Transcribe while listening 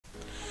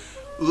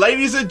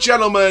Ladies and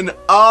gentlemen,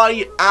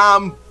 I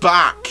am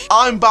back.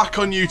 I'm back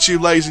on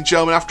YouTube, ladies and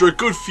gentlemen. After a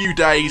good few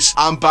days,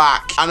 I'm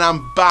back. And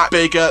I'm back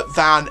bigger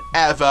than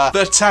ever.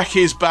 The tech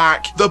is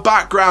back. The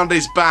background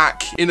is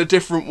back in a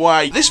different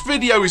way. This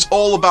video is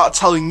all about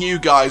telling you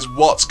guys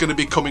what's going to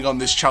be coming on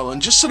this channel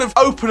and just sort of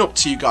open up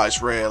to you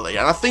guys, really.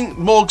 And I think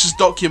Morgs'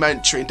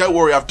 documentary, and don't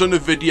worry, I've done a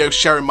video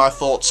sharing my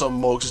thoughts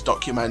on Morgs'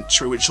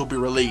 documentary, which will be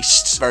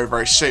released very,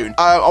 very soon.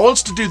 I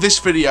wanted to do this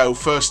video,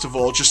 first of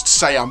all, just to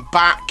say I'm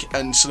back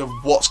and sort of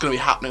what's going to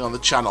be happening on the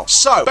channel.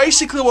 So,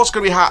 basically what's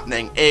going to be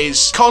happening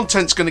is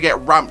content's going to get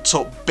ramped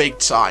up big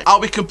time.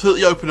 I'll be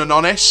completely open and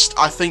honest.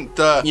 I think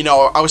that, you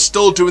know, I was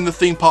still doing the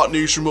theme park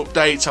newsroom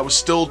updates. I was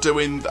still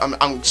doing, I'm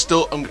going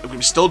to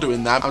be still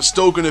doing them. I'm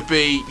still going to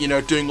be, you know,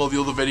 doing all the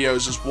other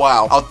videos as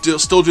well. I'll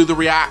still do the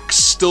reacts,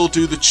 still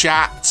do the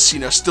chats, you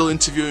know, still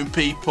interviewing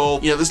people.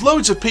 You know, there's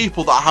loads of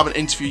people that I haven't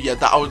interviewed yet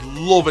that I would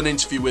love an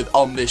interview with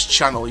on this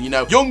channel. You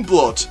know,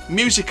 Youngblood,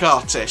 music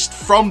artist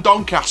from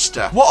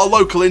Doncaster. What a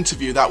local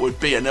interview that would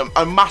be, and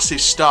a massive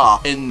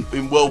star in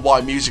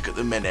worldwide music at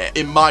the minute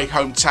in my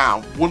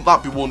hometown. Wouldn't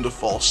that be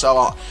wonderful?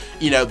 So,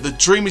 you know, the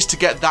dream is to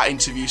get that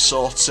interview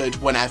sorted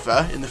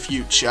whenever in the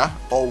future,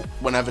 or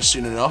whenever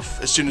soon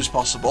enough, as soon as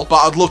possible. But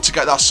I'd love to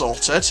get that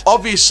sorted.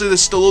 Obviously,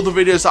 there's still other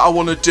videos that I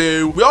want to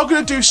do. We are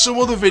going to do some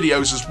other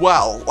videos as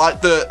well.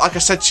 Like I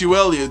said to you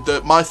earlier,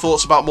 that my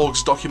thoughts about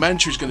Morgs'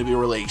 documentary is going to be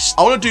released.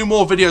 I want to do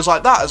more videos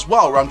like that as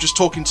well, where I'm just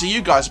talking to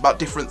you guys about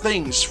different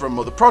things, from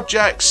other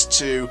projects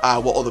to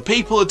what other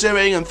people are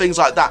doing and things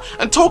like that.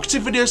 And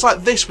talkative videos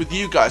like this with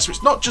you guys. So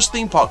it's not just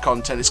theme park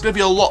content. It's going to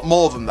be a lot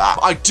more than that.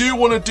 I do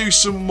want to do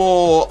some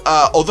more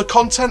other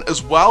content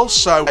as well.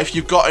 So if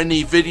you've got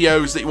any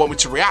videos that you want me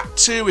to react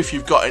to, if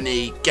you've got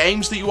any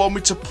games that you want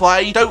me to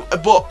play,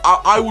 but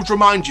I would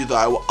remind you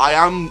though, I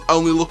am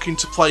only looking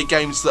to play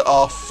games that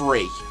are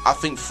free. I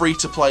think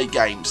free-to-play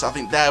games, I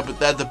think they're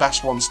the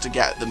best ones to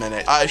get at the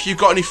minute. If you've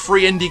got any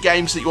free indie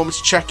games that you want me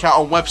to check out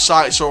on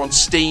websites or on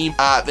Steam,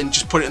 then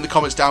just put it in the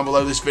comments down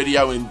below this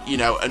video, and you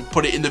know, and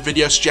put it in the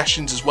video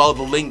suggestions as well.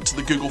 The link to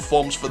the Google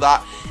Forms for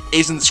that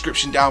is in the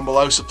description down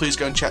below, so please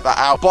go and check that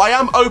out. But I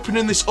am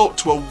opening this up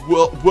to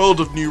a world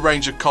of new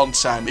range of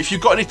content. If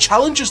you've got any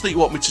challenges that you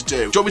want me to do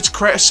you want me to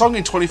create a song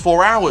in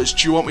 24 hours?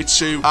 Do you want me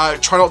to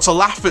try not to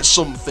laugh at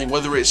something,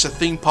 whether it's a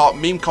theme park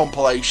meme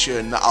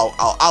compilation that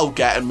I'll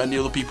get and many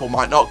other people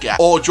might not get,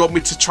 or do you want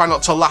me to try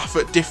not to laugh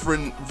at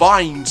different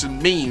vines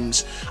and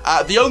memes?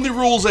 The only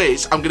rules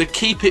is I'm going to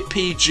keep it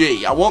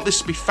PG. I want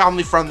this to be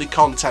family friendly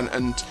content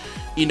and,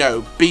 you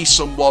know, be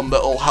someone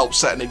that'll help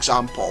set an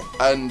example.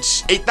 And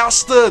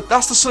that's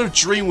the sort of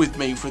dream with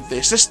me for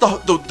this. This is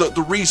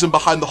the reason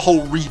behind the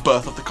whole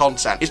rebirth of the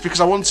content. It's because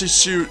I wanted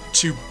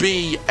to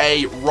be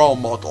a role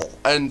model.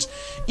 And,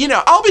 you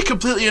know, I'll be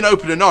completely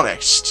open and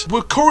honest.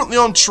 We're currently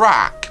on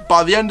track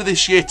by the end of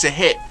this year to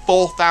hit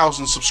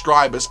 4,000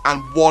 subscribers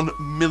and 1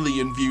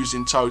 million views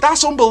in total.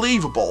 That's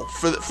unbelievable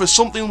for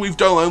something we've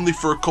done only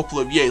for a couple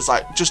of years,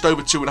 like just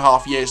over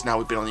 2.5 years now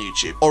we've been on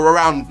YouTube, or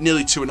around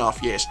nearly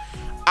 2.5 years.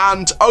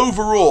 And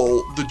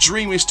overall, the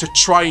dream is to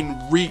try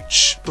and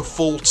reach the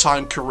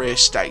full-time career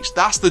stage.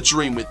 That's the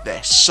dream with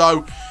this.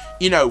 So,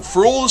 you know,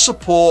 for all the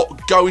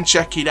support, go and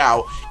check it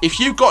out. If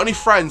you've got any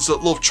friends that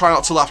love Try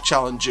Not to Laugh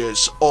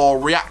challenges, or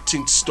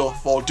reacting to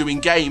stuff, or doing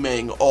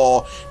gaming,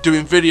 or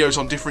doing videos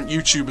on different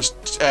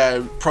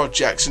YouTubers'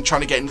 projects and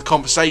trying to get into the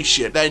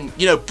conversation, then,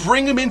 you know,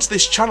 bring them into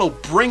this channel,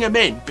 bring them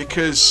in,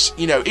 because,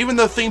 you know, even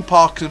though theme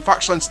park and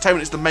factual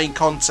entertainment is the main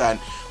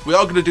content, we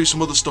are going to do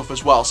some other stuff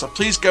as well, so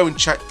please go and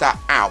check that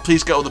out.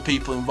 Please get other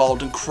people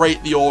involved and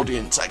create the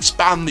audience,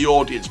 expand the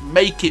audience,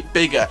 make it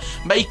bigger,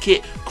 make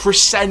it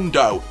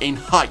crescendo in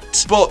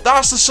height. But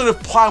that's the sort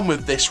of plan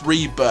with this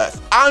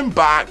rebirth. I'm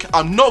back,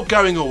 I'm not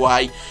going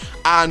away,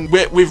 and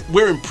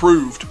we're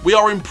improved. We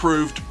are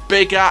improved,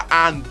 bigger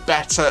and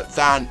better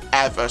than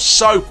ever.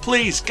 So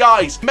please,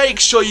 guys, make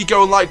sure you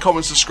go and like,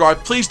 comment, subscribe.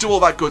 Please do all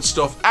that good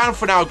stuff. And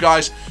for now,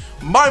 guys,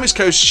 my name is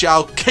Coast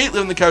Chall, keep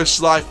living the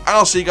coast life, and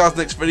I'll see you guys in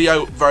the next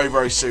video very,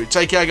 very soon.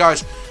 Take care,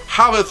 guys.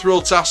 Have a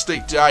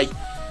thrill-tastic day.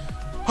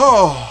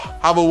 Oh,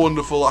 have a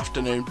wonderful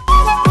afternoon.